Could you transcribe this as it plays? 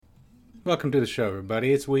Welcome to the show,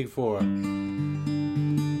 everybody. It's week 4.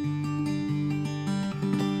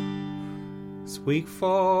 It's week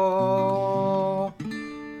 4.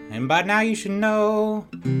 And by now you should know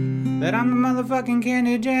that I'm the motherfucking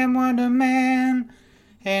Candy Jam Wonder Man.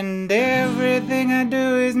 And everything I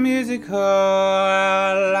do is musical.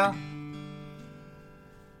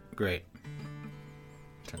 Great.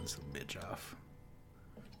 Turn this little bitch off.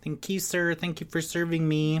 Thank you, sir. Thank you for serving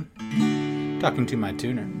me. Talking to my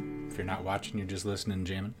tuner. If you're not watching, you're just listening and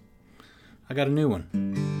jamming. I got a new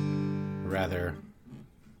one. Rather,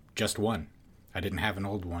 just one. I didn't have an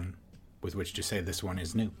old one with which to say this one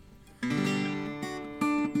is new.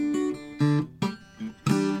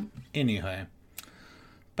 Anyway.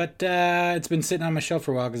 But it's been sitting on my shelf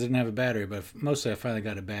for a while because I didn't have a battery. But mostly I finally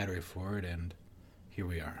got a battery for it, and here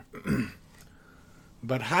we are.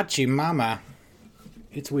 But Hachi Mama,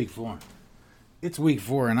 it's week 4. It's week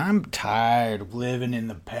 4, and I'm tired of living in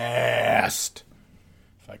the past.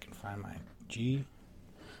 If I can find my G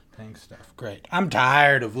thing stuff. Great. I'm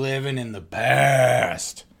tired of living in the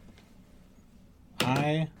past. It's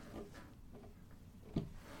time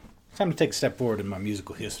to take a step forward in my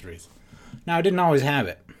musical histories. Now, I didn't always have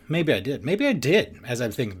it. Maybe I did. Maybe I did, as I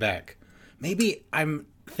think back. Maybe I'm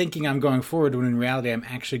thinking I'm going forward when in reality I'm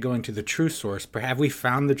actually going to the true source. Have we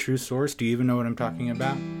found the true source? Do you even know what I'm talking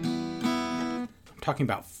about? Talking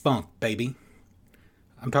about funk, baby.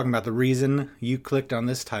 I'm talking about the reason you clicked on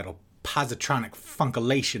this title, Positronic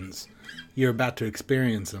Funkalations. You're about to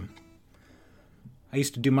experience them. I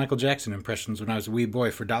used to do Michael Jackson impressions when I was a wee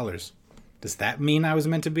boy for dollars. Does that mean I was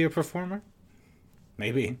meant to be a performer?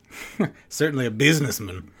 Maybe. Certainly a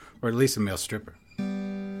businessman, or at least a male stripper.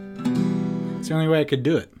 It's the only way I could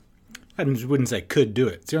do it. I wouldn't say could do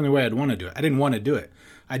it. It's the only way I'd want to do it. I didn't want to do it.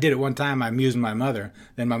 I did it one time. I amused my mother.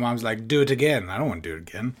 Then my mom's like, do it again. I don't want to do it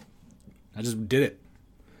again. I just did it.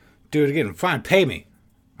 Do it again. Fine, pay me.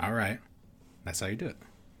 All right. That's how you do it.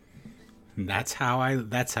 And that's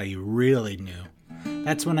how you really knew.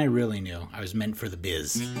 That's when I really knew I was meant for the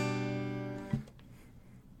biz.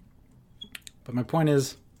 But my point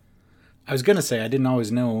is, I was going to say I didn't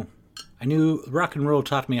always know. I knew rock and roll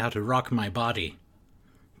taught me how to rock my body.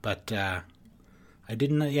 But I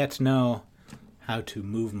didn't yet know how to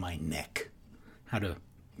move my neck. How to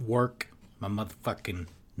work my motherfucking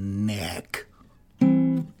neck.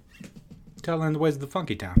 Till I learned the ways of the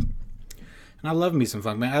funky town. And I love me some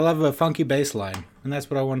funk, man. I love a funky bass line. And that's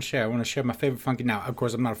what I want to share. I want to share my favorite funky. Now, of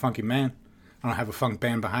course, I'm not a funky man. I don't have a funk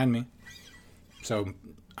band behind me. So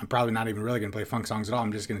I'm probably not even really going to play funk songs at all.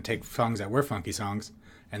 I'm just going to take songs that were funky songs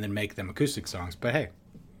and then make them acoustic songs. But hey,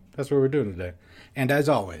 that's what we're doing today. And as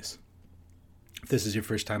always, if this is your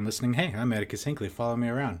first time listening, hey, I'm Atticus Hinckley. Follow me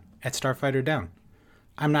around at Starfighter Down.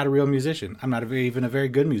 I'm not a real musician. I'm not even a very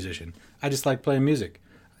good musician. I just like playing music.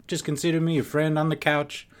 Just consider me a friend on the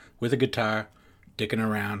couch with a guitar, dicking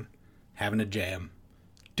around, having a jam.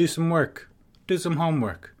 Do some work. Do some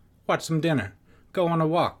homework. Watch some dinner. Go on a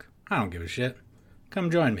walk. I don't give a shit. Come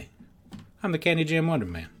join me. I'm the Candy Jam Wonder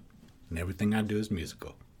Man. And everything I do is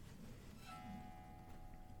musical.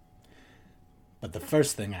 But the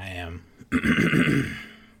first thing I am,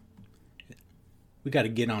 we got to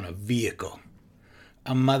get on a vehicle.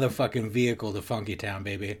 A motherfucking vehicle to Funky Town,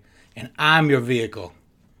 baby. And I'm your vehicle.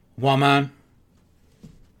 Woman.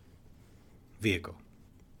 Vehicle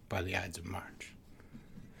by the Ides of March.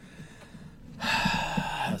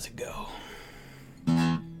 How's it go?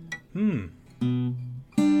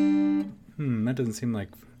 That doesn't seem like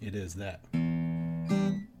it is that.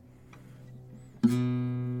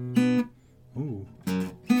 Ooh.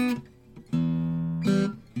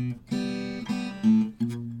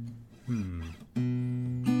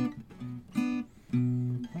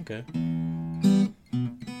 Okay.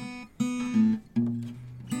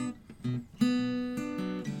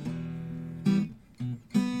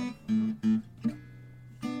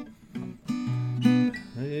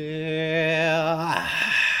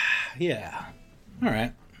 Yeah. All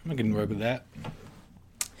right. I can work with that.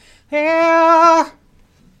 Yeah.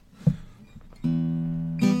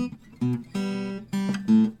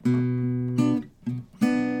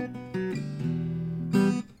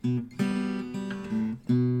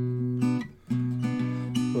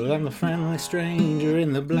 Well, I'm the friendly stranger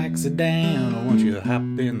in the black sedan. I want you to hop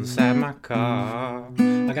inside my car.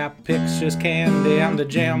 I got pictures, candy, I'm the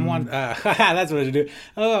jam one. That's what I do.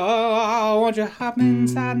 Oh, I want you to hop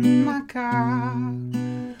inside my car.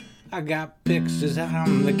 I got pictures,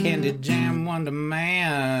 I'm the Candy Jam Wonder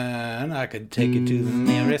Man. I could take you to the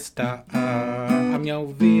nearest star. I'm your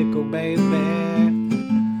vehicle, baby.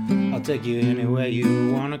 I'll take you anywhere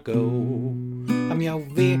you wanna go. I'm your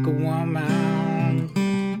vehicle woman.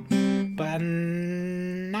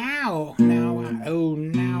 now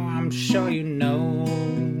I'm sure you know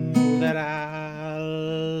that I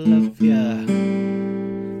love ya,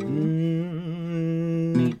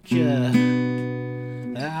 need ya.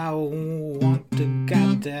 I want to,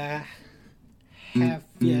 got to have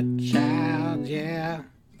your child, yeah.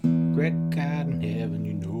 Great God in heaven,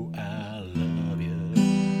 you know I love you.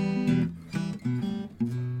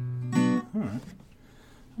 Alright.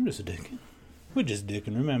 I'm just a dick. We're just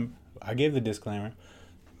dicking. Remember, I gave the disclaimer.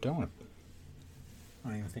 I don't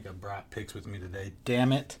even think I brought pics with me today.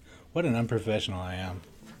 Damn it. What an unprofessional I am.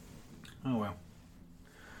 Oh well.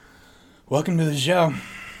 Welcome to the show.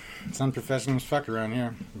 It's unprofessional as fuck around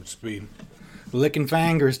here. We'll just be licking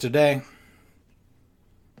fingers today.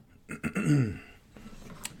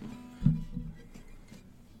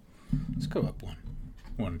 Let's go up one.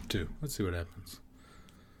 1, 2. Let's see what happens.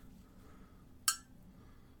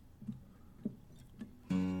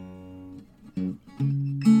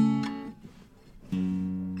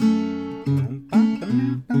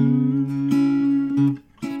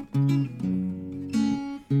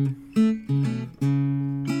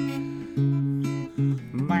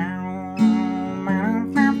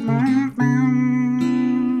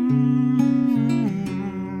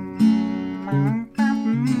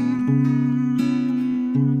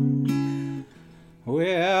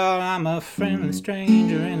 Well, I'm a friendly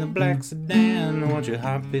stranger in the black sedan. Won't you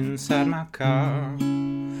hop inside my car?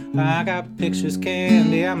 I got pictures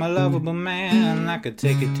candy, I'm a lovable man. I could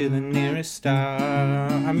take you to the nearest star.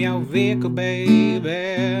 I'm your vehicle, baby.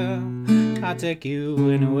 I'll take you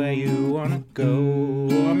anywhere you wanna go.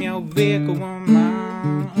 I'm your vehicle,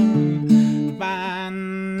 woman. By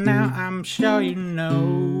now I'm sure you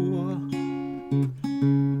know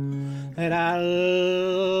that I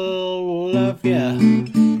love ya,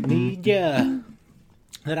 need ya.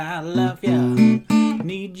 That I love ya,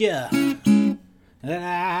 need ya. That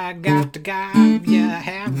I got to have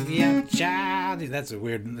ya, child. That's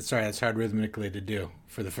hard rhythmically to do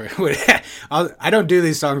for the first. I don't do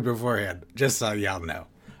these songs beforehand, just so y'all know.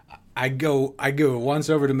 I go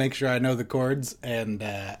once over to make sure I know the chords and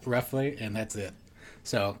roughly, and that's it.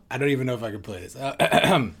 So I don't even know if I can play this.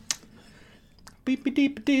 Beep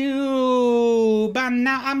deep doo. By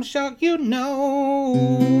now I'm sure you know.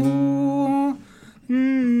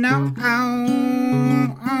 No.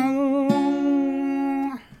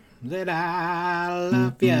 That I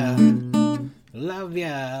love ya,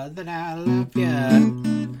 that I love ya,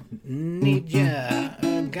 need ya,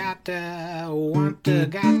 got to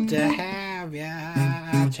have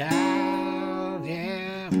ya, child,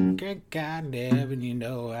 yeah, good God damn, you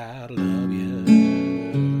know I love ya.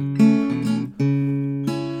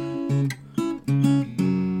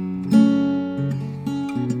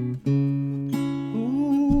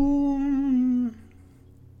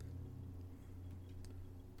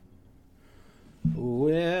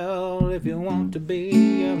 Well, if you want to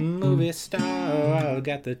be a movie star, I've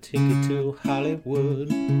got the ticket to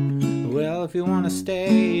Hollywood. Well, if you want to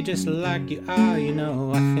stay just like you are, you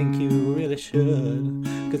know, I think you really should.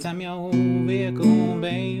 'Cause I'm your vehicle,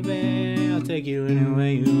 baby. I'll take you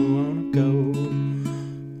anywhere you wanna go.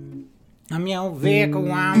 I'm your vehicle,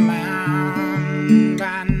 woman.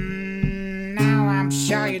 By now I'm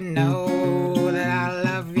sure you know that I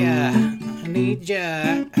love ya, need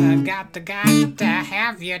ya, got to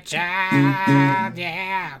have your child,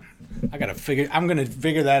 yeah. I'm gonna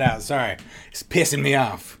figure that out, sorry. It's pissing me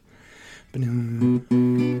off. I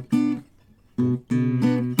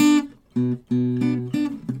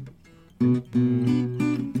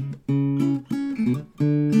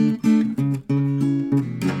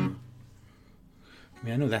mean,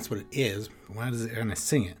 I know that's what it is, but why does it, when I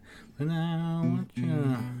sing it? But I want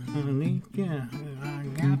you, I need you,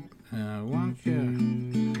 I want you,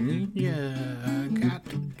 need you, I got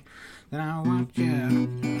to, I want you,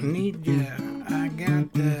 need you, I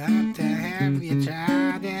got to have your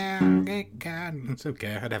child, yeah, good God. It's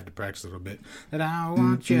okay, I'd have to practice a little bit. That I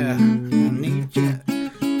want you, need you,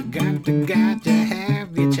 got to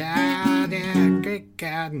have your child, yeah, good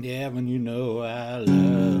God, yeah, when you know I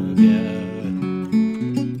love you.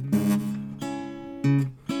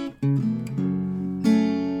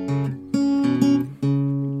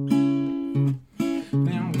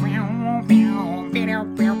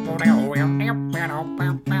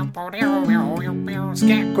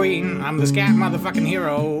 Scat queen, I'm the scat motherfucking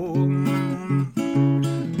hero.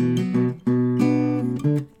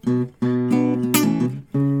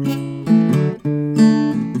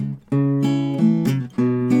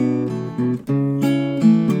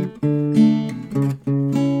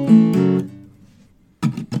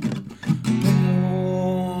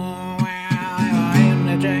 Oh, well, I'm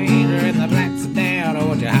the stranger in the black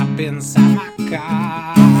you hop inside my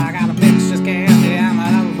car? I got a picture candy, I'm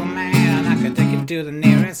a lover man. I can take you to the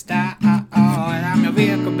nearest star. And I'm your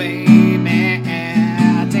vehicle, baby.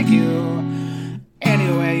 I'll take you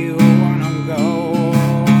anywhere you wanna go.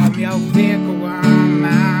 I'm your vehicle,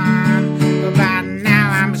 woman. But by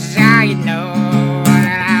now I'm sure you know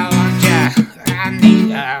that I want you. I need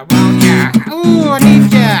you, I want you. Ooh, I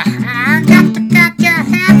need you. I got you,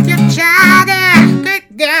 have you tried it? Good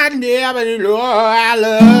goddamn it, Lord, I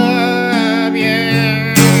love you.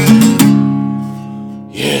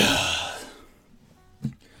 Yeah.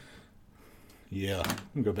 Yeah,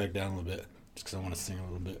 I'm gonna go back down a little bit just because I want to sing a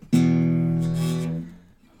little bit.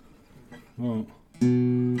 Well,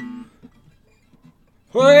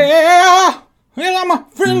 I'm a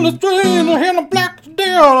friendless stranger in a black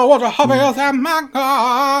deal. I was a hobby outside my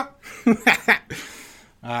car.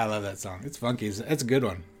 I love that song. It's funky. It's a good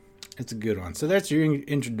one. It's a good one. So that's your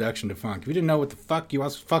introduction to funk. If you didn't know what the fuck you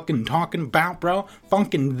was fucking talking about, bro,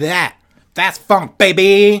 funkin' that. That's funk,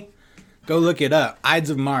 baby. Go look it up. Ides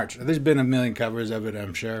of March. There's been a million covers of it,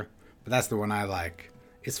 I'm sure. But that's the one I like.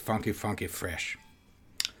 It's funky, funky, fresh.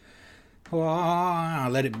 Oh,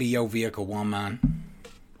 let it be your vehicle, woman.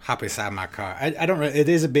 Hop inside my car. I don't really, it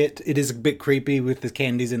is a bit creepy with the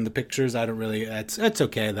candies in the pictures. I don't really, it's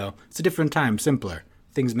okay though. It's a different time, simpler.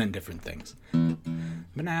 Things meant different things.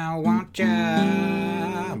 But I want ya,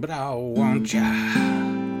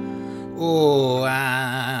 oh,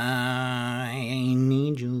 I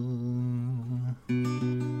need you.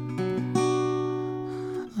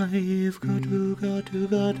 I've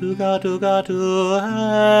got to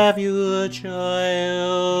have you a child.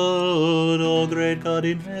 Oh, great God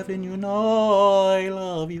in heaven, you know I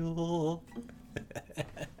love you.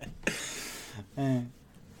 Anyway.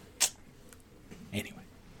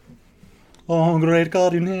 Oh, great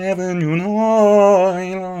God in heaven, you know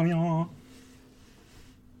I love you.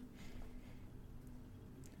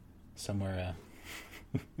 Somewhere,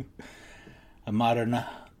 a modern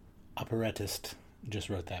operettist just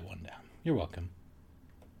wrote that one down. You're welcome.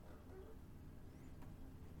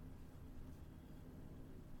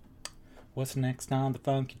 What's next on the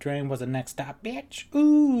funky train? What's the next stop, bitch?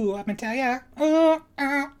 Ooh, I'm gonna tell ya. Ooh,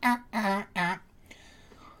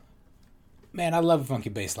 Man, I love a funky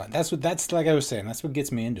bass line. That's like I was saying. That's what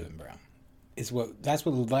gets me into it, bro.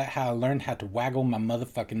 How I learned how to waggle my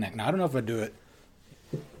motherfucking neck. Now I don't know if I do it.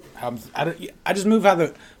 I just move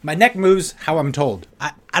how my neck moves how I'm told.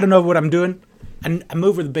 I don't know what I'm doing. I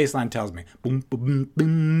move where the bass line tells me. Boom, boom,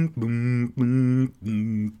 boom, boom, boom,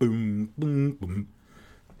 boom, boom, boom, boom.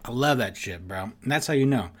 I love that shit, bro. And that's how you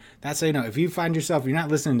know. That's how you know. If you find yourself, you're not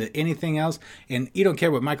listening to anything else, and you don't care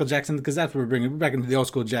what Michael Jackson, because that's what we're bringing. We're back into the old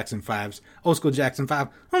school Jackson 5s. Old school Jackson 5.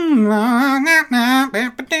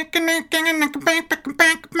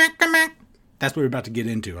 That's what we're about to get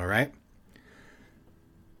into, all right?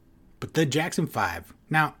 But the Jackson 5.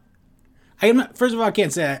 Now, first of all, I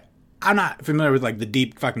can't say I'm not familiar with like the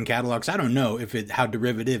deep fucking catalogs. I don't know how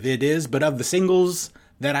derivative it is, but of the singles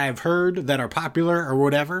that I've heard that are popular or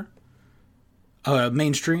whatever,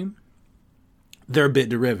 mainstream, they're a bit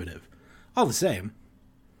derivative. All the same,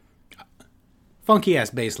 funky ass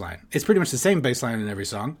bass line. It's pretty much the same bass line in every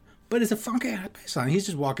song, but it's a funky ass bass line. He's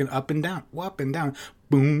just walking up and down,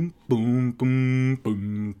 boom, boom, boom, boom,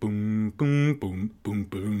 boom, boom, boom, boom, boom,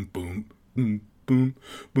 boom, boom, boom, boom,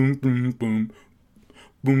 boom, boom, boom.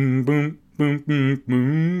 Boom, boom, boom, boom,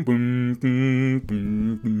 boom, boom, boom, boom,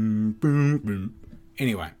 boom, boom, boom.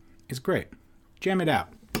 Anyway, it's great. Jam it out.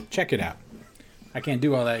 Check it out. I can't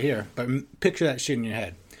do all that here, but picture that shit in your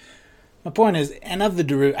head. My point is, and of the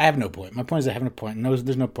derivative, I have no point. My point is I have no point. No,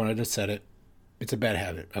 there's no point. I just said it. It's a bad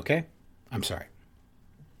habit, okay? I'm sorry.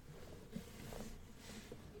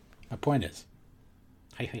 My point is,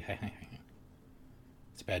 hi.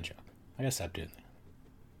 It's a bad joke. I gotta stop doing that.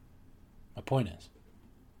 My point is,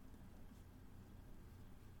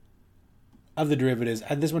 of the derivatives,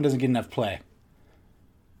 this one doesn't get enough play.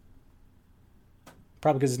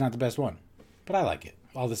 Probably because it's not the best one. But I like it,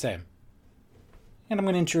 all the same. And I'm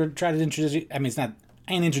going to try to introduce you. I mean, I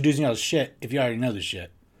ain't introducing you all this shit if you already know this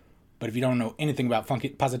shit. But if you don't know anything about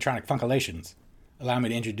Positronic Funkalations, allow me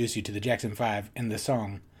to introduce you to the Jackson 5 and the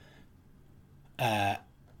song,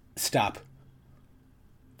 Stop.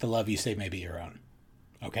 The Love You Say May Be Your Own.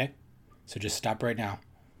 Okay? So just stop right now.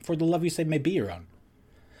 For the love you say may be your own.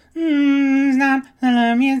 Stop the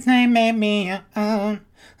love you say may be your own.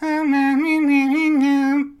 But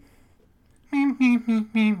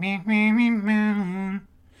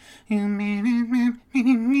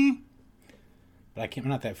I'm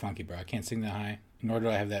not that funky, bro. I can't sing that high, nor do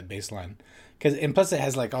I have that bass line. And plus it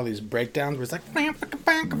has like all these breakdowns where it's like,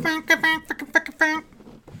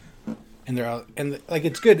 they're all, and like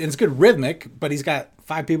it's good. It's good rhythmic, but he's got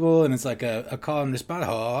 5 people, and it's like a call and response.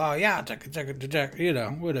 Oh yeah, check, you know,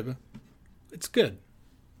 whatever. It's good,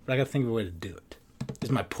 but I got to think of a way to do it. Is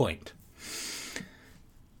my point.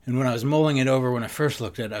 And when I was mulling it over when I first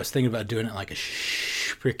looked at it, I was thinking about doing it like a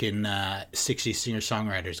freaking 60s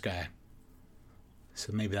singer-songwriters guy.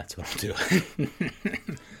 So maybe that's what I'll do.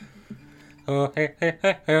 Oh, hey, hey,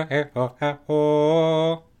 hey, hey, hey, oh, hey,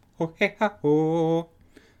 oh, oh, hey, oh.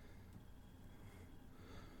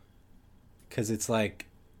 Because it's like,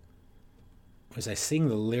 as I sing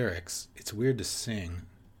the lyrics, it's weird to sing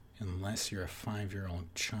unless you're a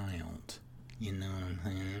 5-year-old child. You know what I'm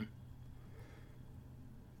saying?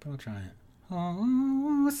 But I'll try it.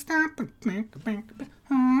 Oh, stop it.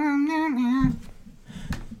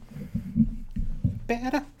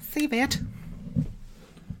 Better save it.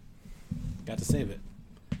 Got to save it.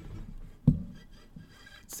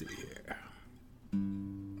 Let's see here.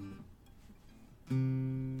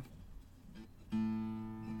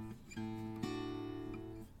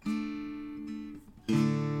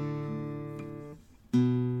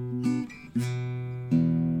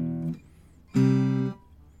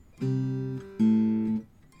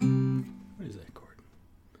 What is that chord?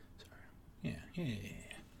 Sorry. Yeah.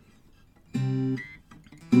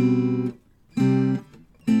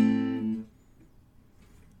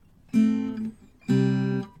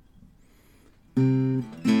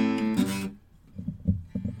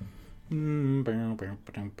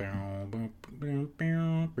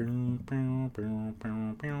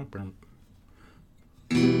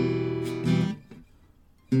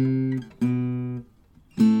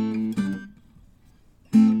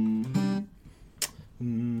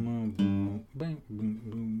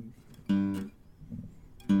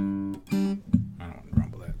 I don't want to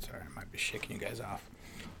rumble that. Sorry, I might be shaking you guys off.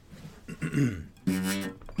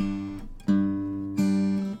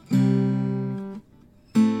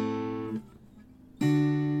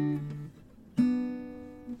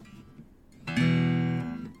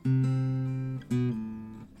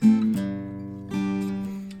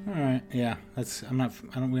 Yeah, that's. I'm not.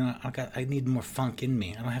 I don't. I need more funk in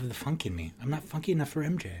me. I don't have the funk in me. I'm not funky enough for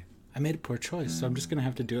MJ. I made a poor choice, so I'm just gonna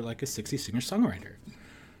have to do it like a 60s singer-songwriter.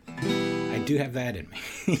 I do have that in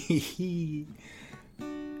me.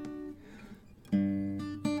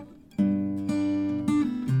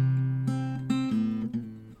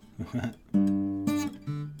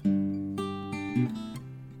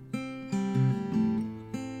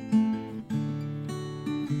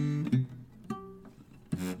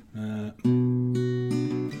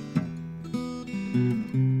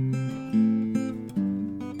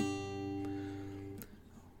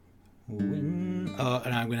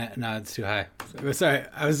 No, it's too high. Sorry,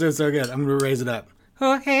 I was doing so good. I'm going to raise it up.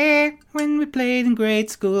 Oh, hey, when we played in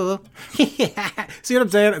grade school. See what I'm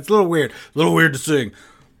saying? It's a little weird. A little weird to sing.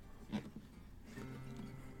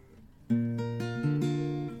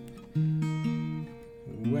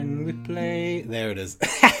 When we play... There it is.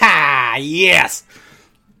 Yes!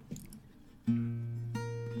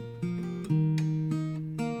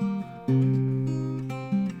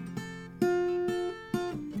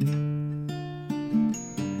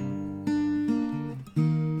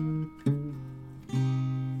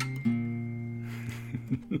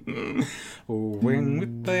 When we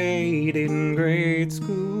played in grade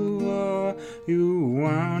school, you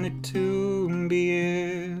wanted to be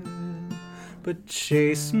it, but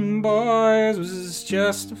chasing boys was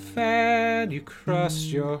just a fad. You crossed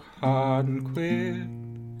your heart and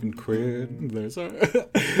quit. There's a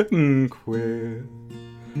quit.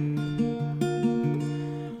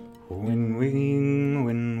 When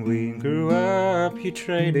we grew up, you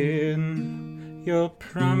traded your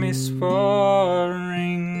promise for a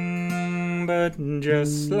ring, but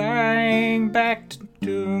just like back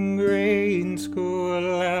to grade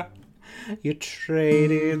school, you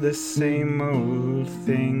traded the same old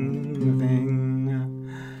thing.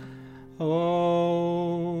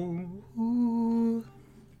 Oh,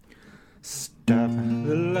 stop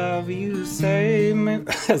the love you say,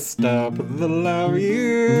 stop the love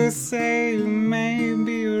you say may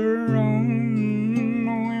be wrong.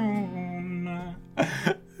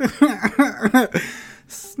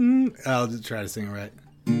 I'll just try to sing it right.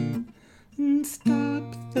 Stop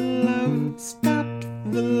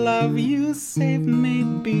the love you save may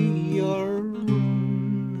be your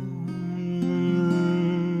own.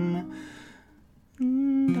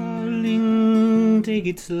 Darling, take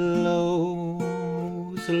it slow.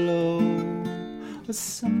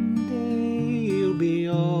 Someday you'll be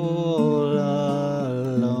all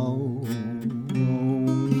alone.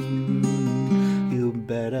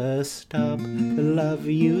 Better stop the love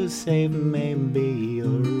you save may be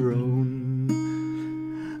your own.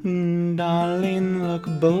 darling, look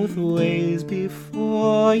both ways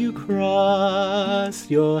before you cross.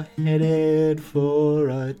 You're headed for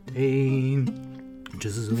a danger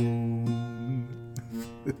zone.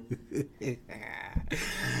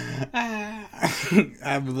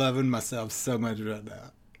 I'm loving myself so much right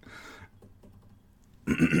now.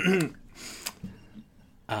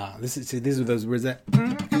 These are those words that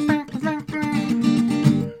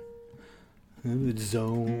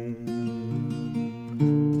zone.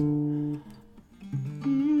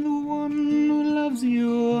 The one who loves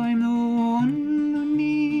you, I'm the one who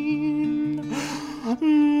need.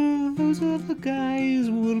 Those other guys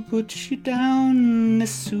will put you down as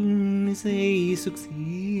soon as they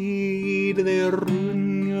succeed. They'll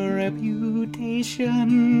ruin your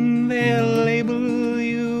reputation. They'll label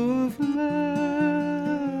you a flirt.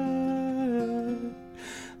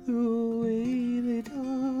 The way they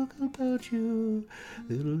talk about you,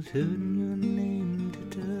 it'll turn your name to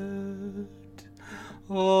dirt.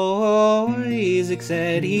 Oh, Isaac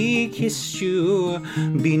said he kissed you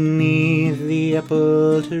beneath the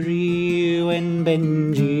apple tree. When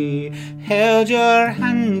Benji held your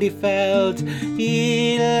hand, he felt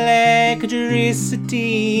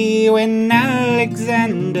electricity. When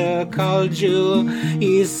Alexander called you,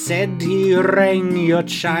 he said he rang your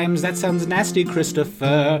chimes. That sounds nasty,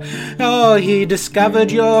 Christopher. Oh, he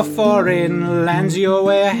discovered your foreign lands. You're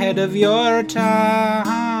way ahead of your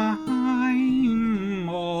time.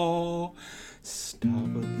 Stop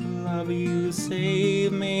with the love you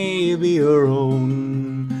save may be your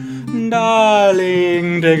own.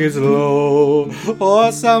 Darling, take it slow,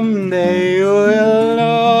 or someday we'll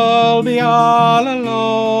all be all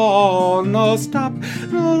alone. No, stop,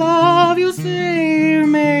 the love you save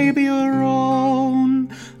may be your own.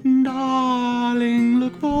 Darling,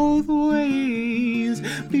 look both ways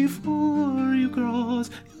before you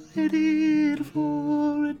cross. You're headed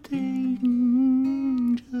for a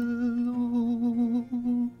danger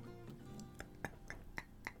zone.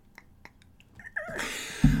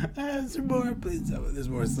 There's more, please tell me there's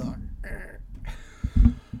more song. Where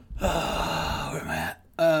am I at?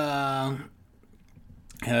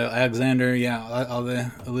 Alexander, yeah, all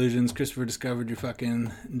the illusions. Christopher discovered your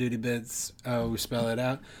fucking duty bits. We spell it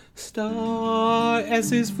out. Star,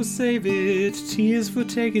 S is for save it, T is for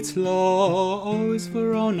take it slow, O is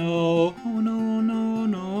for oh no,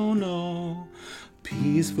 no.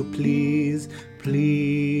 P is for please,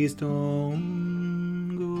 please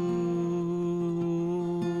don't go.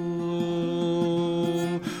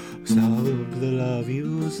 Stop, the love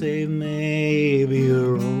you save may be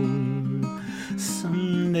your own.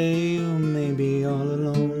 Someday you may be all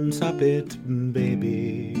alone. Stop it,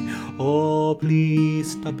 baby. Oh,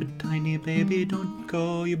 please stop it, tiny baby. Don't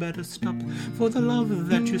go, you better stop. For the love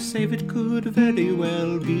that you save, it could very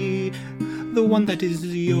well be the one that is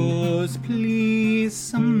yours. Please,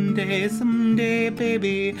 someday,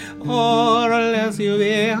 baby. Or else you'll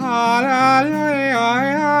be hard. I'm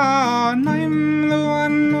the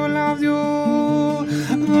one who loves you.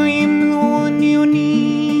 I'm the one you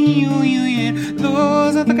need.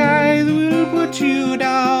 Those are the guys who will put you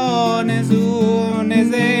down as soon as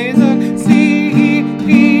they succeed.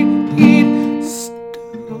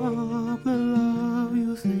 Stop, the love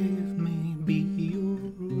you save may be your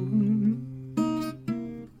own.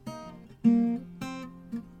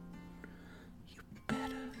 You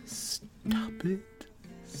better stop it,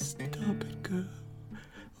 girl.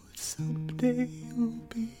 Someday you'll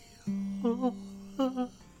be all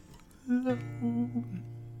alone.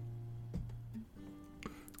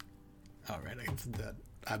 Alright,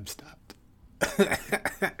 I'm stopped.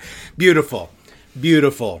 Beautiful.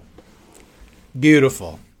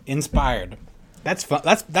 Inspired. That's fun.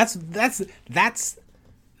 That's the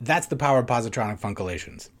power of Positronic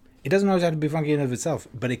Funkalations. It doesn't always have to be funky in and of itself,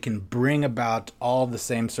 but it can bring about all the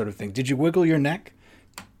same sort of thing. Did you wiggle your neck?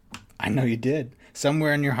 I know you did.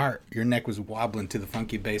 Somewhere in your heart, your neck was wobbling to the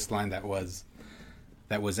funky bass line that was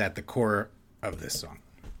at the core of this song.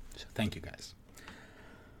 So thank you guys.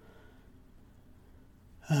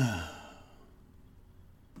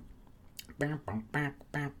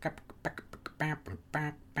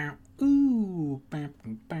 Ooh.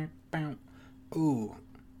 Ooh.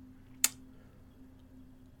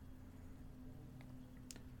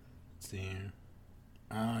 Let's see here.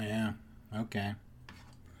 Oh, yeah. Okay.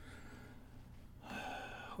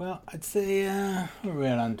 Well, I'd say we're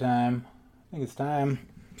right on time. I think it's time.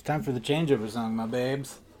 It's time for the changeover song, my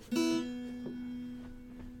babes.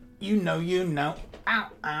 You know.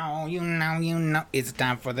 Ow, you know. It's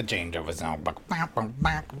time for the changeover song.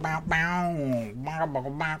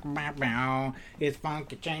 It's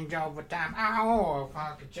funky changeover time. Ow,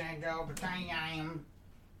 funky changeover time.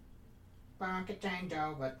 funky change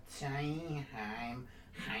over time.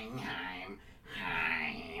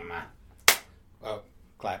 Oh,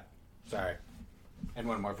 clap. Sorry. And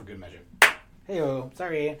one more for good measure. Hey-oh,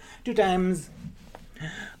 sorry. 2 times.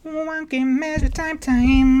 Funky measure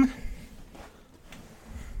time.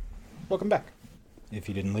 Welcome back. If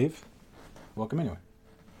you didn't leave, welcome anyway.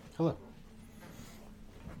 Hello.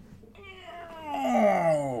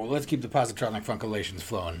 Oh, let's keep the Positronic Funkalations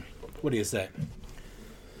flowing. What do you say?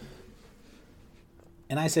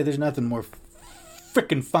 And I say there's nothing more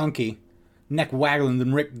frickin' funky, neck waggling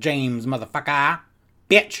than Rick James, motherfucker.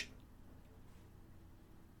 Bitch!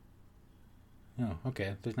 Oh,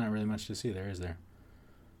 okay. There's not really much to see there, is there?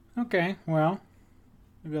 Okay, well,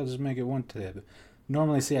 maybe I'll just make it one tip.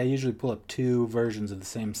 Normally, see, I usually pull up 2 versions of the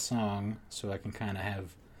same song, so I can kind of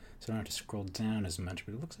have, so I don't have to scroll down as much,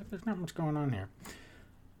 but it looks like there's not much going on here.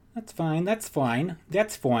 That's fine. Okay,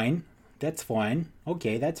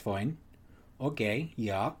 that's fine. Okay,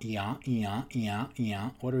 yeah.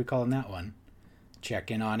 What are we calling that one?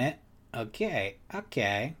 Checking on it. Okay.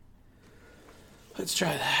 Let's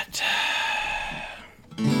try that.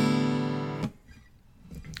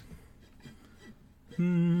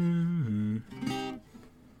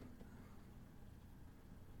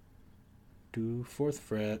 To 4th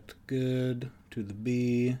fret, good. To the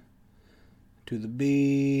B, to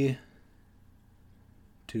the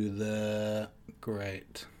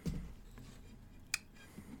great.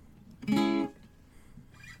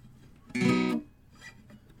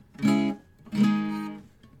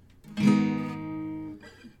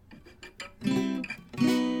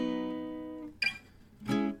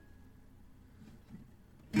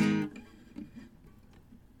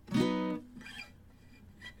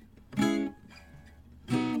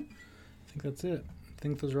 That's it. I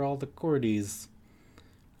think those are all the chordies.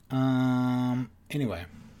 Anyway,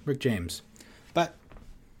 Rick James. But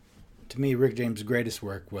to me, Rick James' greatest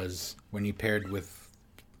work was when he paired with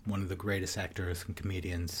one of the greatest actors and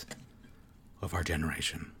comedians of our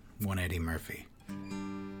generation, one Eddie Murphy.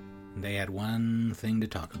 They had one thing to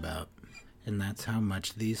talk about, and that's how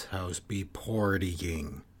much these hoes be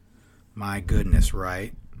partying. My goodness,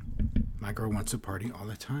 right? My girl wants to party all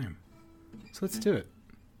the time. So let's do it.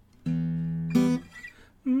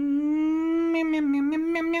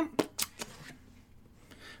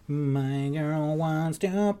 My girl wants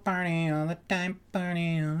to party all the time,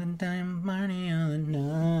 party all the time.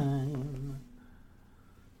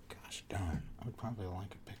 Gosh darn, I would probably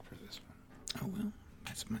like a pick for this one. Oh well,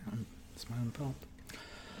 that's my own fault.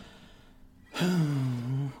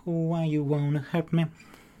 Why you wanna hurt me?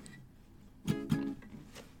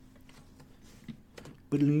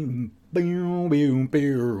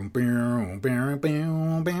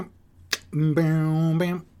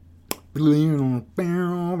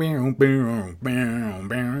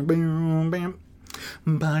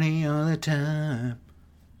 Body all the time.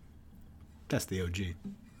 That's the OG.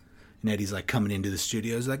 And Eddie's like coming into the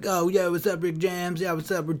studio. He's like, oh, yeah, what's up, Rick James? Yeah, what's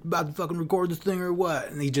up? We're about to fucking record this thing or what?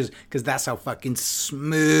 And he just, because that's how fucking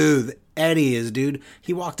smooth Eddie is, dude.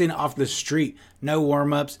 He walked in off the street. No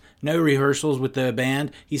warm-ups, no rehearsals with the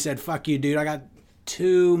band. He said, fuck you, dude. I got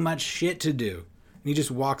too much shit to do. And he just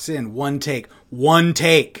walks in. One take.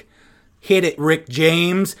 Hit it, Rick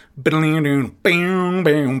James. Body all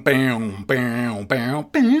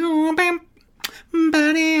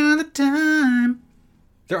the time.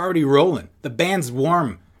 They're already rolling. The band's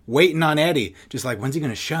warm, waiting on Eddie. Just like, when's he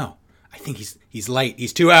going to show? I think he's late.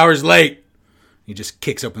 He's 2 hours late. He just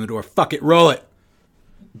kicks open the door. Fuck it, roll it.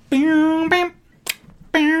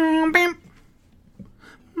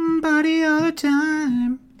 Body all the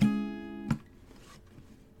time.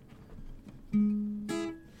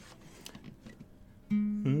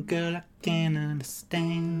 Girl, I can't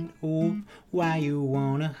understand why you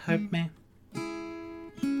wanna hurt me.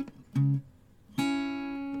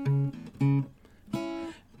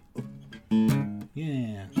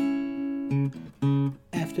 Yeah.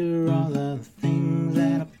 After all of the things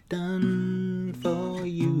that I've done for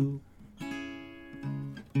you,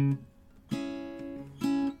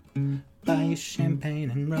 buy you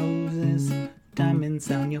champagne and roses,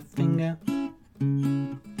 diamonds on your finger.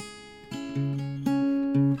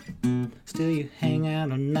 Still you hang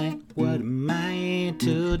out all night, what am I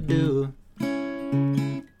to do?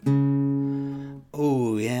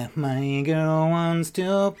 Oh yeah, my girl wants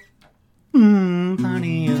to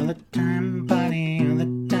party all the time, party all the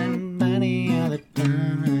time, party all the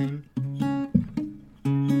time.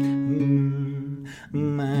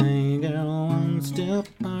 My girl wants to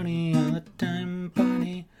party all the time,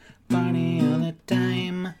 party all the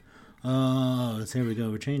time. Oh, here we go,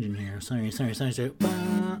 we're changing here. Sorry.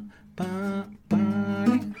 Party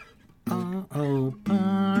all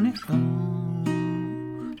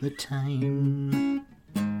time.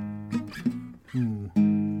 Ooh.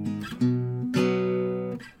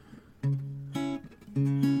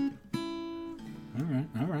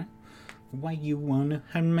 All right. Why you wanna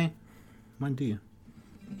hurt me? Why do you?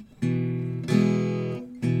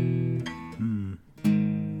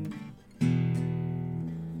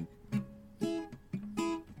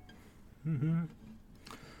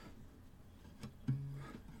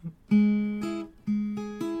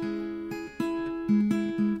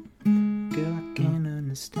 Girl, I can't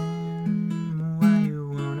understand why you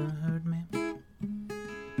wanna hurt me.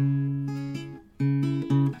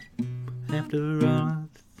 After all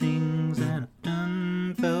the things that I've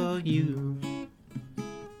done for you.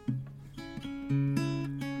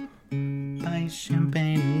 Buy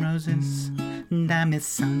champagne and roses and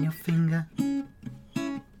diamonds on your finger.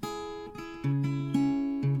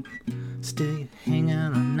 Still you hang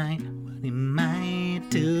out all night, what am I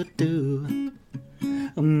to do?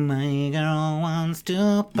 Oh, my girl wants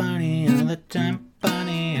to party all the time,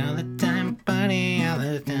 party all the time, party all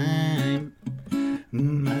the time.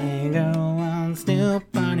 My girl wants to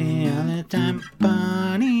party all the time,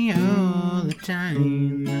 party all the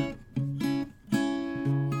time.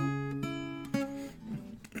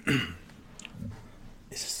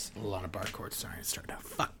 This is a lot of bar chords. Sorry, it's starting to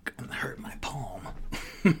fuck and hurt my palm.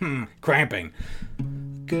 Cramping.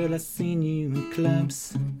 Girl, I seen you in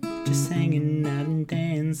clubs, just hanging out and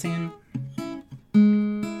dancing.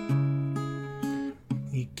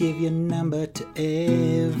 You give your number to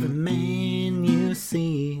every man you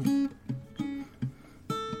see.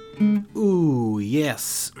 Ooh,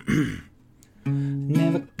 yes.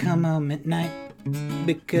 Never come home at night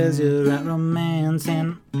because you're out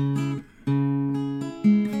romancing.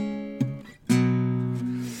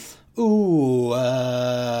 Ooh,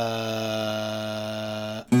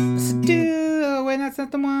 still, when that's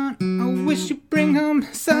not the one, I wish you'd bring home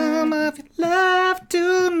some of your love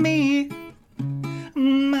to me.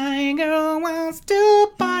 My girl wants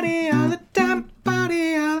to party all the time,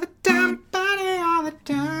 party all the time, party all the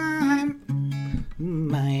time.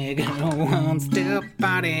 My girl wants to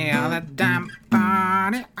party all the time,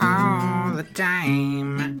 party all the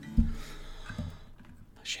time.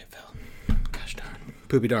 Shit, Phil. Gosh darn.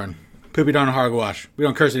 Poopy darn. Poopy darn hogwash. We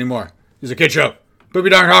don't curse anymore. This is a kid show. Poopy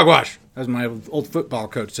darn hogwash. As my old football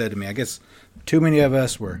coach said to me. I guess too many of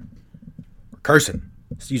us were cursing.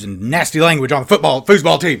 Using nasty language on the football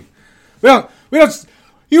team. We don't,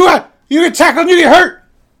 you get tackled and you get hurt.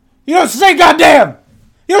 You don't say goddamn.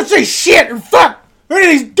 You don't say shit or fuck or any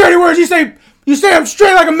of these dirty words. You say I'm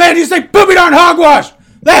straight like a man. You say poopy darn hogwash.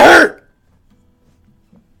 That hurt.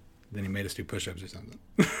 Then he made us do push-ups or something.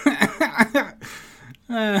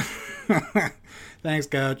 Thanks,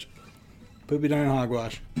 coach. Poopy darn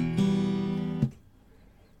hogwash.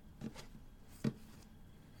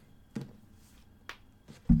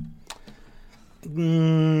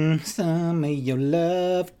 Some of your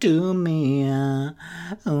love to me.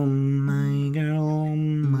 Oh, my girl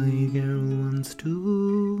wants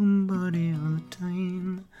to party all the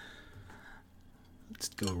time.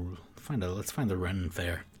 Let's find the Ren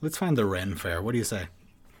Fair. Let's find the Ren Fair. What do you say?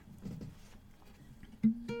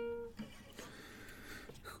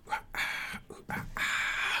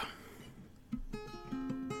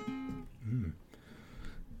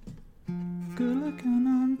 Girl, I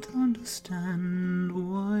cannot understand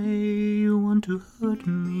why you want to hurt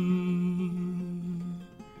me.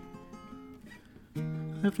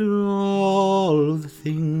 After all the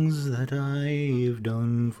things that I've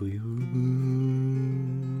done for you,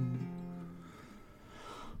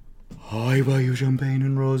 I buy you champagne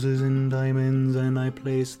and roses and diamonds, and I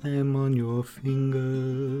place them on your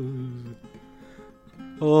fingers.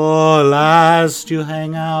 Oh, last you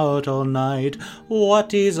hang out all night.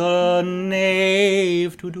 What is a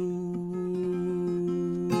knave to do?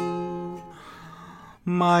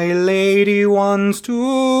 My lady wants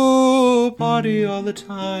to party all the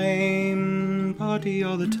time, party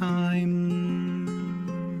all the time.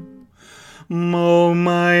 Oh,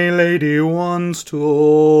 my lady wants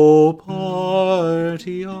to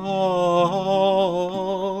party all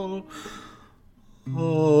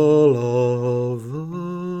of the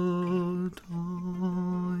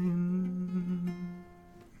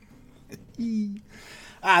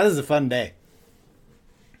this is a fun day.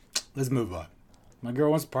 Let's move on. My girl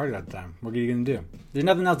wants to party all the time. What are you going to do? There's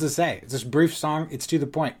nothing else to say. It's just a brief song. It's to the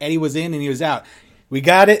point. Eddie was in and he was out. We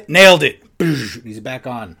got it. Nailed it. He's back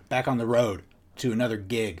on the road to another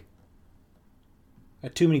gig.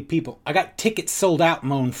 Got too many people. I got tickets sold out,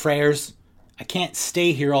 mon frères. I can't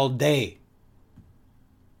stay here all day.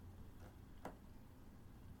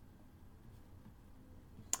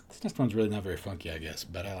 This one's really not very funky, I guess,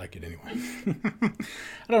 but I like it anyway. I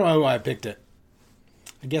don't know why I picked it.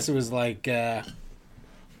 I guess it was like, I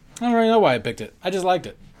don't really know why I picked it. I just liked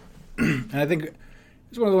it. And I think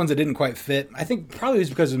it's one of the ones that didn't quite fit. I think probably it was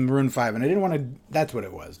because of Maroon 5, and I didn't want to, that's what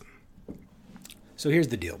it was. So here's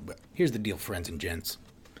the deal. Here's the deal, friends and gents.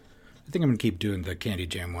 I think I'm going to keep doing the Candy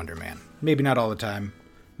Jam Wonder Man. Maybe not all the time.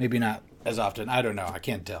 Maybe not as often. I don't know. I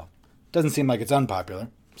can't tell. Doesn't seem like it's unpopular.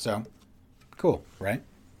 So, cool, right?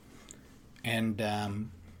 And,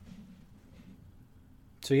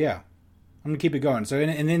 so yeah. I'm going to keep it going. So,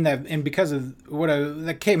 and because of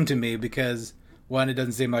that came to me because, one, it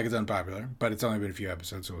doesn't seem like it's unpopular, but it's only been a few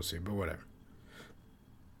episodes, so we'll see, but whatever.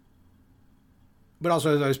 But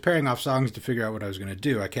also, as I was pairing off songs to figure out what I was going to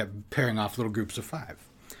do, I kept pairing off little groups of 5.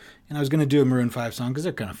 And I was going to do a Maroon 5 song because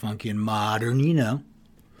they're kind of funky and modern, you know.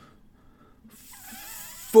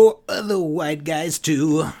 For other white guys,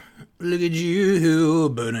 too. Look at you,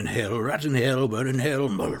 burning hell, rotten hell, burning hell,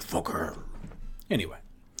 motherfucker. Anyway,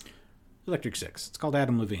 Electric Six. It's called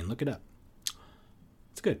Adam Levine. Look it up.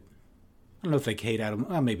 It's good. I don't know if they hate Adam.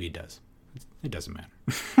 Well, maybe he does. It doesn't matter.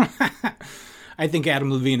 I think Adam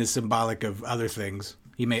Levine is symbolic of other things.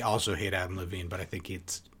 He may also hate Adam Levine, but I think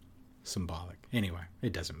it's symbolic. Anyway,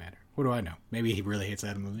 it doesn't matter. What do I know? Maybe he really hates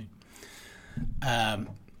Adam Levine.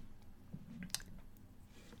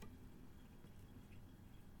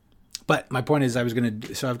 But my point is I was going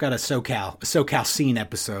to... So I've got a SoCal Scene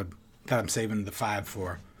episode that I'm saving the 5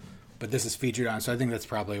 for. But this is featured on, so I think that's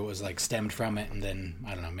probably what was like stemmed from it. And then,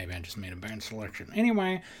 I don't know, maybe I just made a band selection.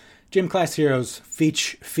 Anyway, Gym Class Heroes,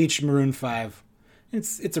 feature Maroon 5.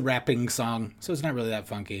 It's a rapping song, so it's not really that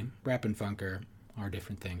funky. Rap and funk are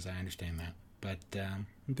different things, I understand that. But I'm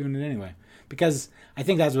doing it anyway. Because I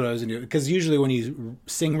think that's what I was going to do. Because usually when you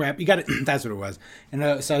sing rap, you got to... That's what it was.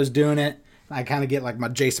 And so I was doing it. I kind of get like my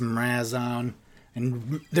Jason Mraz on.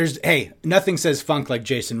 And hey, nothing says funk like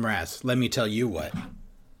Jason Mraz. Let me tell you what.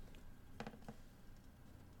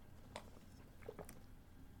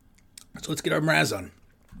 So let's get our Mraz on.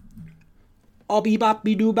 Oh, bebop,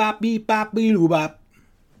 be-doo, bop, beep-bop, be-doo, bop.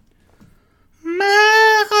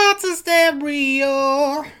 My heart's a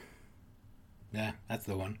stereo. Yeah, that's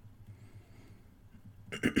the one.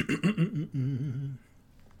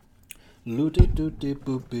 Looty dooty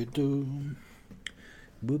boopy doo.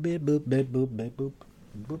 Boopy boop boop boop boop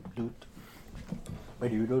boop doot.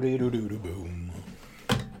 Ba-doo doo doo doo doo boom.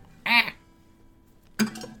 Ah.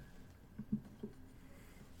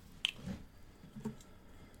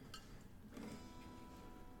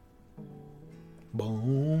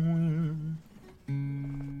 Boom.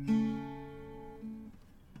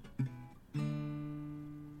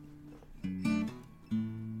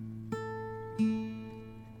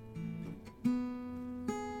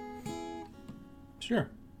 Sure.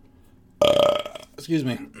 Excuse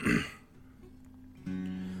me.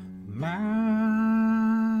 My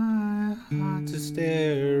heart's a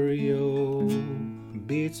stereo,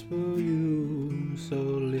 beats for you, so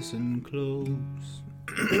listen close.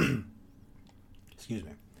 Excuse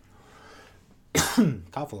me.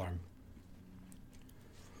 Cough alarm.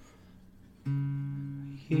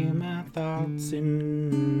 Hear my thoughts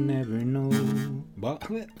in every note, but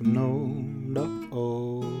no.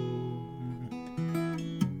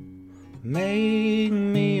 Make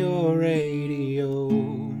me your radio,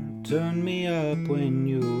 turn me up when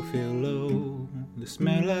you feel low. This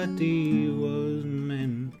melody was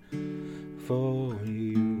meant for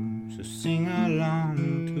you, so sing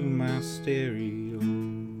along to my stereo.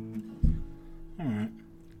 Alright,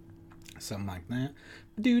 something like that.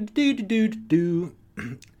 Do.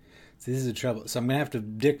 So this is the trouble. So I'm going to have to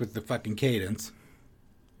dick with the fucking cadence,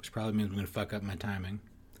 which probably means I'm going to fuck up my timing.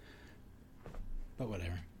 But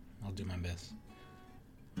whatever. I'll do my best.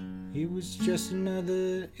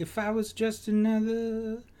 If I was just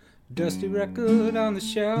another dusty record on the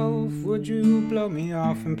shelf, would you blow me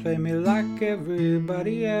off and play me like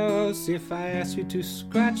everybody else? If I asked you to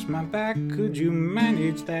scratch my back, could you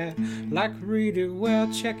manage that? Like read it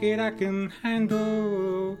well, check it, I can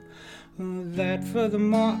handle that.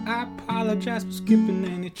 Furthermore, I apologize for skipping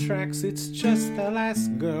any tracks. It's just the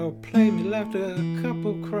last girl played me, left a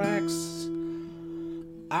couple cracks.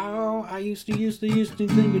 Oh, I used to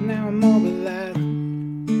think it, now I'm over that.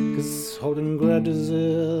 'Cause holding grudges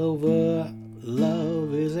over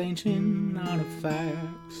love is ancient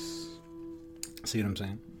artifacts. See what I'm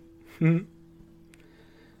saying?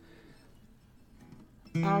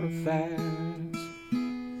 Artifacts.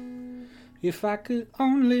 If I could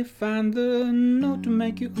only find the note to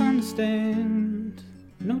make you understand.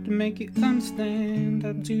 I'd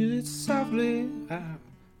use it softly.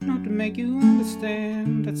 not to make you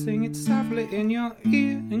understand. I'd sing it softly in your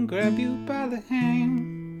ear and grab you by the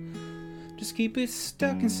hand. Just keep it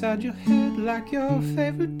stuck inside your head like your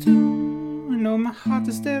favorite tune. I know my heart's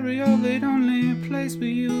a stereo that only plays for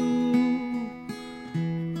you.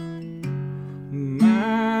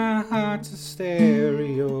 My heart's a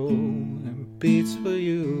stereo and beats for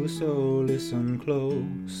you, so listen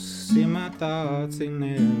close. See my thoughts in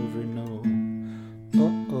every note.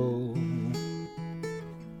 Oh.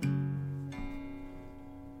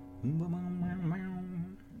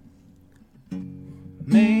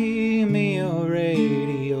 Make me your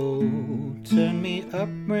radio, turn me up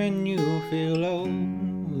when you feel low.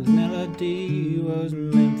 This melody was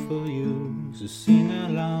meant for you, so sing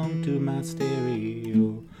along to my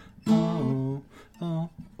stereo. Oh, oh,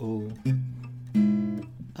 oh.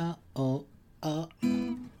 Oh, oh, oh.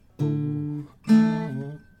 Oh,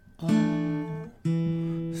 oh, oh.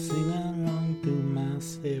 Sing along to my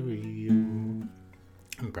stereo.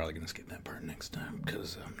 I'm probably gonna skip that part next time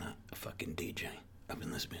because I'm not a fucking DJ up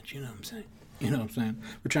in this bitch. You know what I'm saying? You know what I'm saying?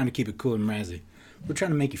 We're trying to keep it cool and razzy. We're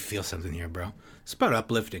trying to make you feel something here, bro. It's about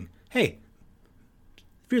uplifting. Hey,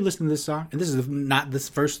 if you're listening to this song and this is not this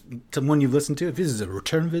first one you've listened to, if this is a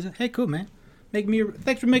return visit, hey, cool, man.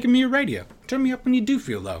 Thanks for making me your radio. Turn me up when you do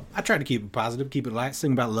feel low. I try to keep it positive, keep it light,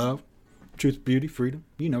 sing about love, truth, beauty, freedom.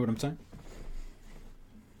 You know what I'm saying?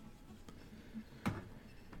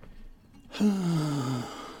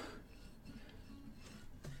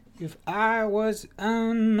 If I was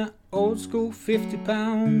an old school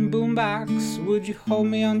 50-pound boombox, would you hold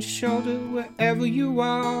me on your shoulder wherever you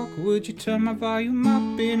walk? Would you turn my volume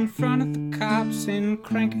up in front of the cops and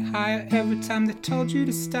crank it higher every time they told you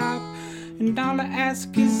to stop? And all I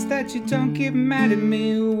ask is that you don't get mad at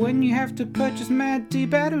me when you have to purchase Mad D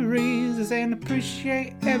batteries and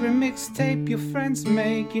appreciate every mixtape your friends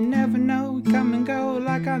make. You never know, we come and go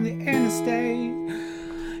like on the interstate.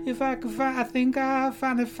 If I could find, I think I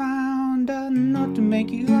finally found a note to make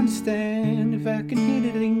you understand. If I can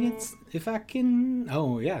hit it, if I can,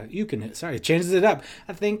 oh yeah, you can hit, sorry, it changes it up.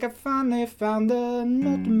 I think I finally found a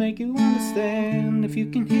note to make you understand. If you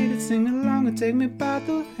can hit it, sing along and take me by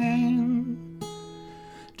the hand.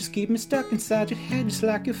 Just keep me stuck inside your head just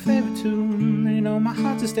like your favorite tune. And you know my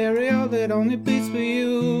heart's a stereo that only beats for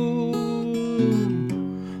you.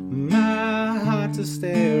 My heart's a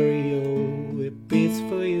stereo, it beats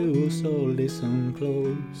for you, so listen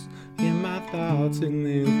close. Hear my thoughts in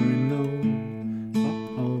every note.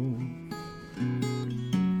 Uh-oh.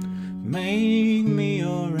 Make me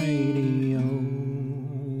your radio,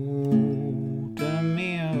 turn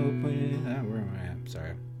me up with, I'm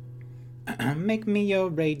sorry. Make me your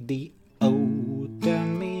radio,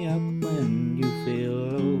 turn me up when you feel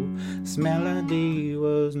low. This melody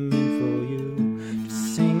was meant for you.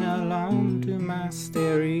 Just sing along to my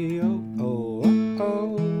stereo. Oh,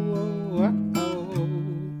 oh, oh, oh,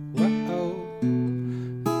 oh,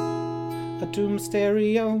 oh. To my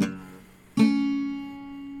stereo. I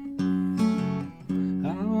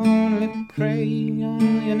only pray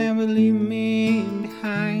you never leave me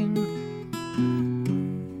behind.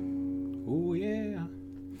 Oh yeah,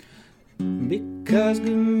 because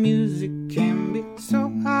good music can be so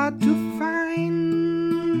hard to find.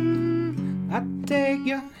 I take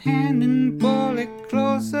your hand and pull it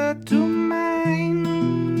closer to mine.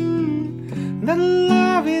 The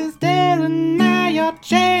love is there and now you're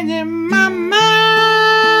changing my mind.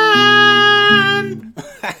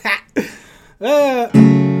 No,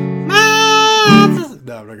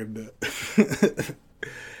 I'm not gonna do it.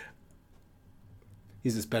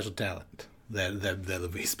 He's a special talent. That'll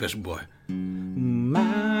be a special boy.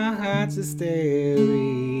 My heart's a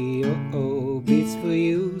stereo, beats for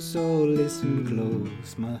you, so listen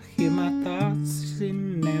close. Hear my thoughts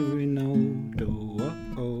in every note.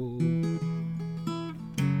 Oh.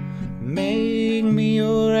 Make me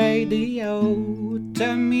your radio,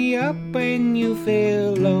 turn me up when you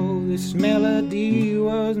feel low. This melody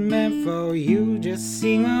was meant for you. Just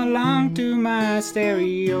sing along to my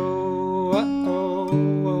stereo.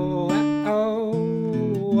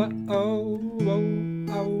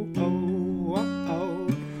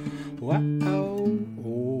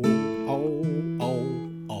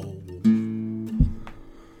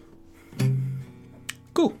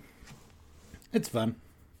 Cool. It's fun.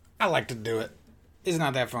 I like to do it. It's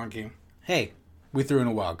not that funky. Hey, we threw in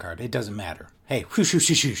a wild card. It doesn't matter. Hey, whoosh, whoosh,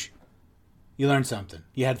 whoosh, whoosh. You learned something.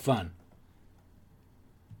 You had fun.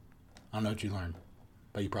 I don't know what you learned,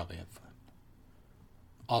 but you probably had fun.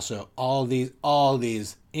 Also, all these,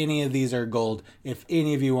 any of these are gold. If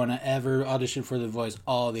any of you want to ever audition for The Voice,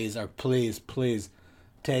 all these are, please,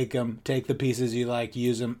 Take them. Take the pieces you like.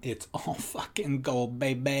 Use them. It's all fucking gold,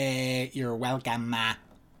 baby. You're welcome.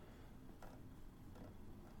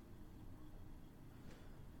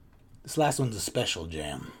 This last one's a special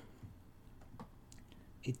jam.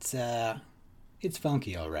 It's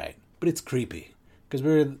funky, all right, but it's creepy because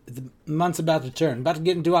the month's about to turn, about to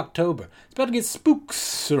get into October. It's about to get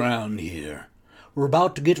spooks around here. We're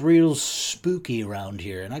about to get real spooky around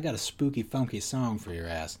here, and I got a spooky, funky song for your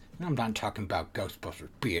ass. And I'm not talking about Ghostbusters,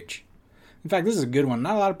 bitch. In fact, this is a good one.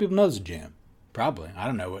 Not a lot of people know this jam. Probably. I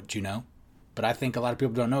don't know what you know. But I think a lot of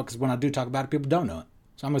people don't know it because when I do talk about it, people don't know it.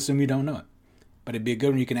 So I'm going to assume you don't know it. But it'd be a good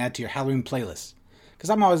one you can add to your Halloween playlist. Because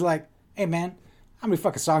I'm always like, hey, man, how many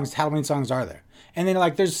fucking Halloween songs are there? And then,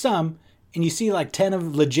 like, there's some, and you see, like, 10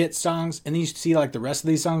 of legit songs, and then you see, like, the rest of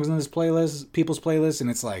these songs in this playlist, people's playlist, and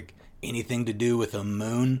it's, like, anything to do with a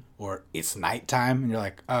moon, or it's nighttime, and you're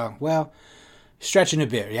like, oh, well, stretching a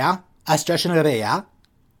bit, yeah? Stretching a bit, yeah?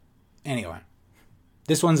 Anyway,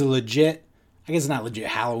 this one's a legit, I guess it's not legit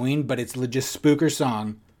Halloween, but it's a legit spooker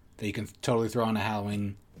song that you can totally throw on a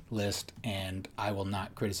Halloween list, and I will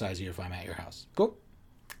not criticize you if I'm at your house. Cool?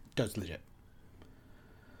 That's legit.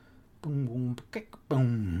 Boom, boom,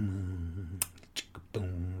 boom, chicka,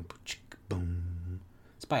 boom, chicka, boom.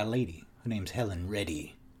 It's by a lady. Her name's Helen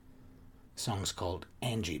Reddy. The song's called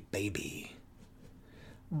Angie Baby.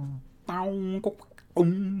 If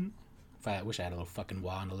I wish I had a little fucking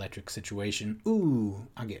wah and electric situation. Ooh,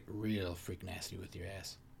 I'll get real freak nasty with your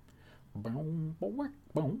ass.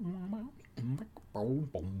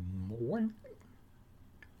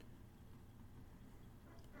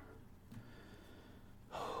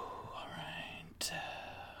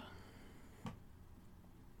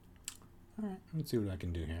 Alright, let's see what I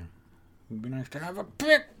can do here. It'd be nice to have a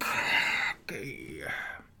pick. Okay.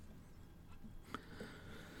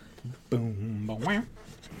 Boom, boom, boom.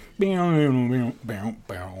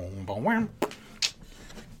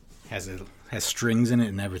 Has strings in it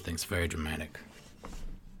and everything's very dramatic.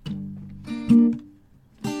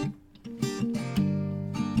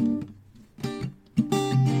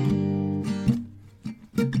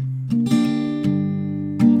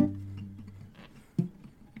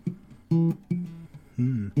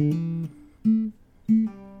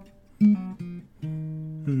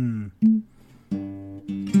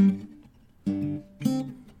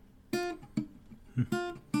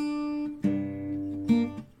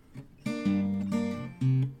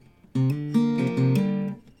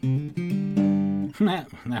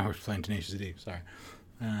 Now we're playing Tenacious D. Sorry.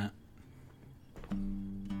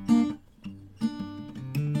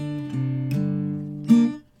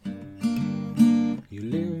 You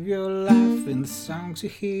live your life in the songs you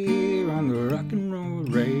hear on the rock and roll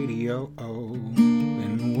radio.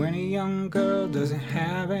 And when a young girl doesn't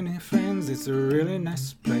have any friends, it's a really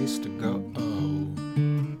nice place to go.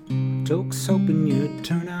 Folks hoping you'd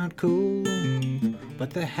turn out cool,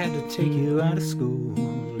 but they had to take you out of school.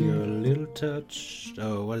 You're a little touched.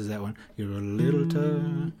 Oh, what is that one? You're a little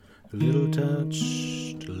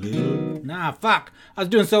touched, Nah, fuck! I was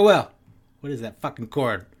doing so well. What is that fucking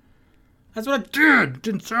chord? That's what I did!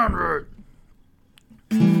 Didn't sound right.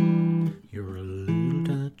 You're a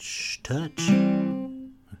little touch.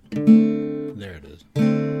 There it is.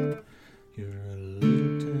 You're a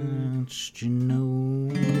little touched, you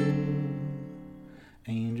know.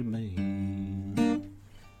 Angel baby.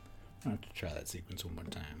 I'll have to try that sequence one more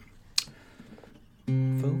time.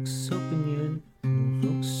 Folks hoping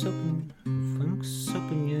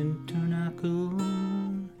you turn out cool,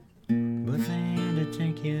 but they had to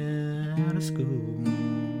take you out of school.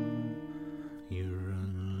 You're a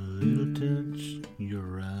little touch,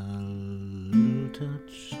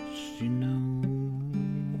 you know.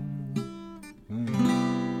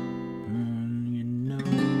 You know.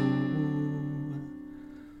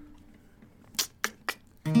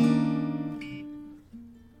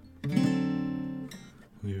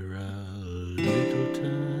 We're a little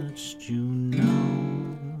touched, you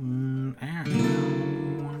know.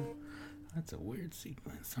 That's a weird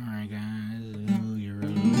sequence. Sorry, guys. You're a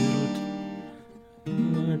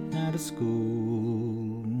little out of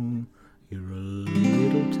school. You're a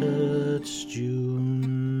little touched, you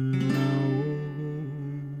know.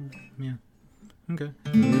 Yeah. Okay. A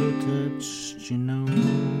little touched, you know.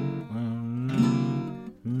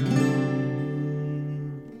 No.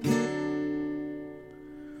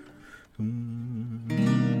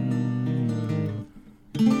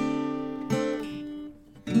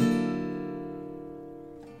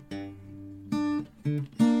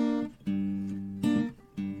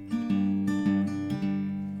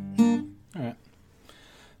 Alright.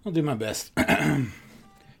 I'll do my best.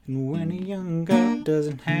 In And when a young girl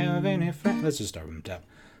doesn't have any friends. Let's just start from the top.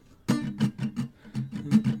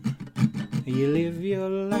 You live your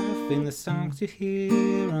life in the songs you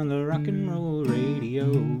hear on the rock and roll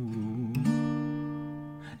radio.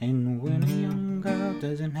 And when a young girl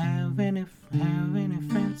doesn't have any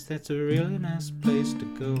friends, that's a really nice place to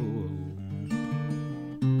go.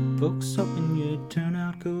 Folks hoping you'd turn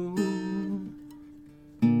out cool,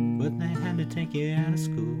 but they had to take you out of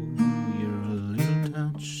school. You're a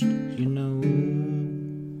little touched, you know,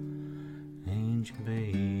 ain't you,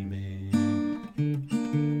 baby?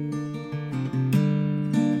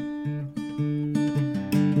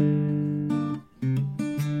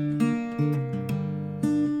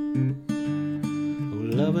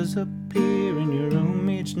 Lovers appear in your room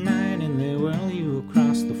each night and they whirl you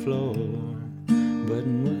across the floor.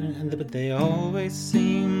 But they always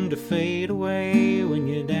seem to fade away when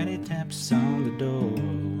your daddy taps on the door.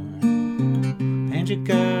 Angie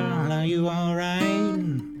girl, are you alright?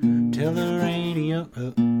 Tell the radio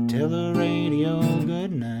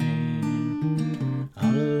good night.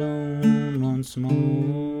 All alone once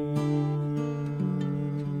more.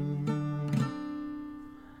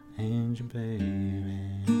 Angie baby.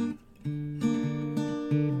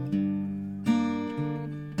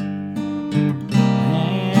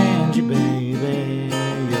 Angie baby,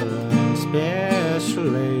 you're a special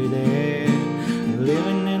lady,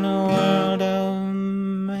 living in a world of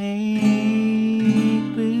make-believe.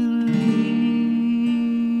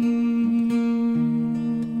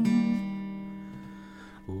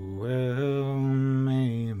 Well,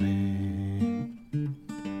 maybe.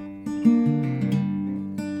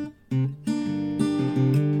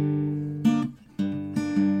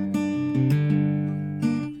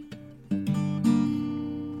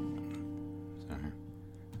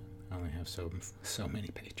 So many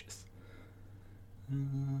pages.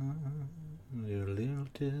 Your little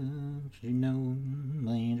touch, you know,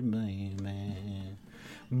 baby.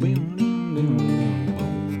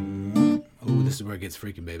 Oh, this is where it gets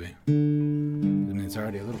freaky, baby. I mean, it's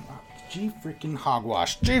already a little. Gee freaking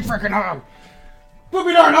hogwash. Gee freaking hog.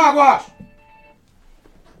 Whoopie darn hogwash.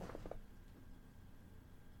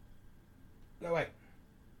 Go away.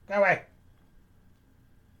 Go away.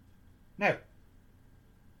 No.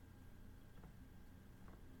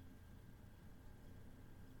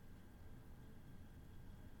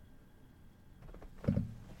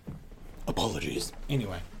 Apologies.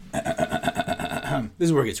 Anyway, this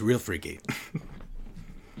is where it gets real freaky.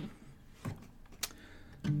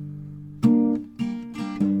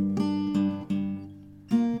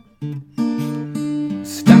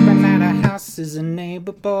 Stopping at a house is a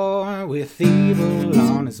neighbor boy with evil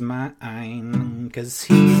on his mind, 'cause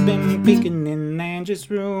he's been peeking in Angie's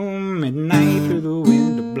room at night through the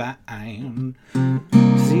window blind.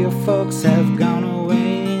 See, your folks have gone away.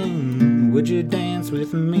 Would you dance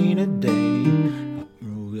with me today?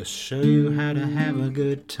 We'll show you how to have a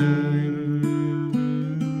good time.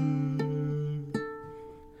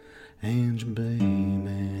 Angie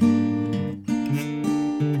baby.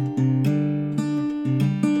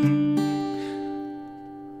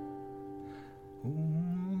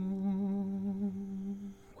 Ooh,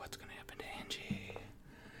 what's gonna happen to Angie?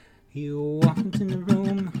 You walk into the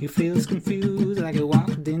room, he feels confused like he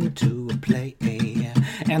walked into a play.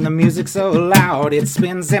 And the music's so loud, it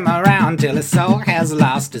spins him around till his soul has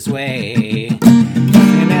lost his way.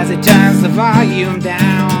 And as he turns the volume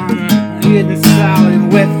down, getting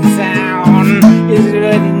solid with the sound, he's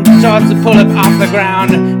starts to pull it off the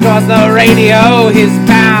ground. Towards the radio he's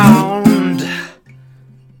bound,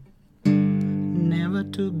 never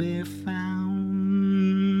to be found.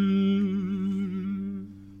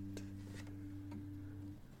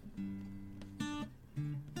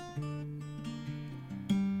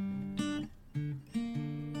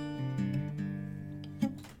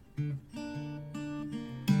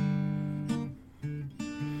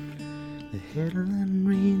 The headline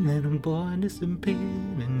read that a boy disappeared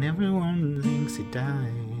and everyone thinks he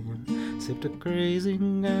died, except a crazy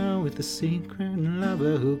girl with a secret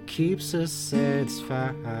lover who keeps her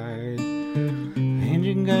satisfied.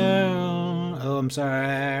 Angie girl, oh I'm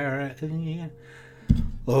sorry, yeah.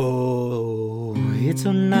 Oh, it's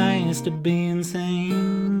so nice to be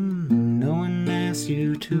insane. No one asks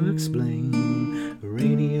you to explain. A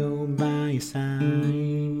radio by your side.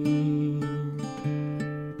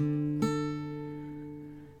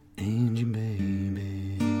 Angie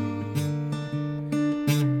baby.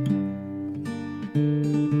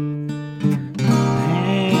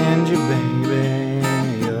 Angie baby,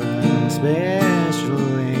 you're a special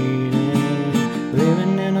lady,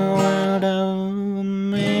 living in a world of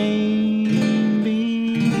make-believe.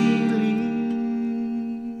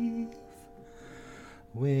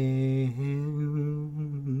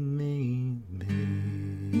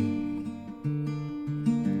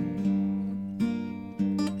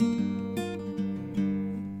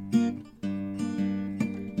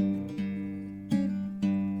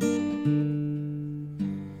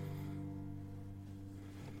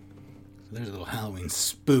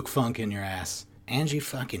 spook funk in your ass. Angie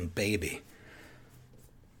fucking baby.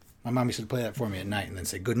 My mom used to play that for me at night and then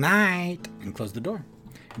say good night and close the door.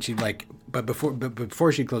 And she'd like, but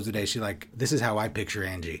before she closed the day, she like, this is how I picture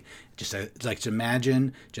Angie. Just like to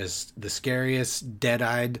imagine just the scariest,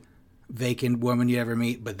 dead-eyed, vacant woman you ever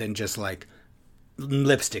meet, but then just like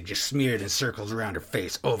lipstick just smeared in circles around her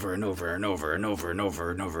face over and over and over and over and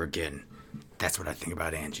over and over again. That's what I think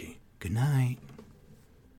about Angie. Good night.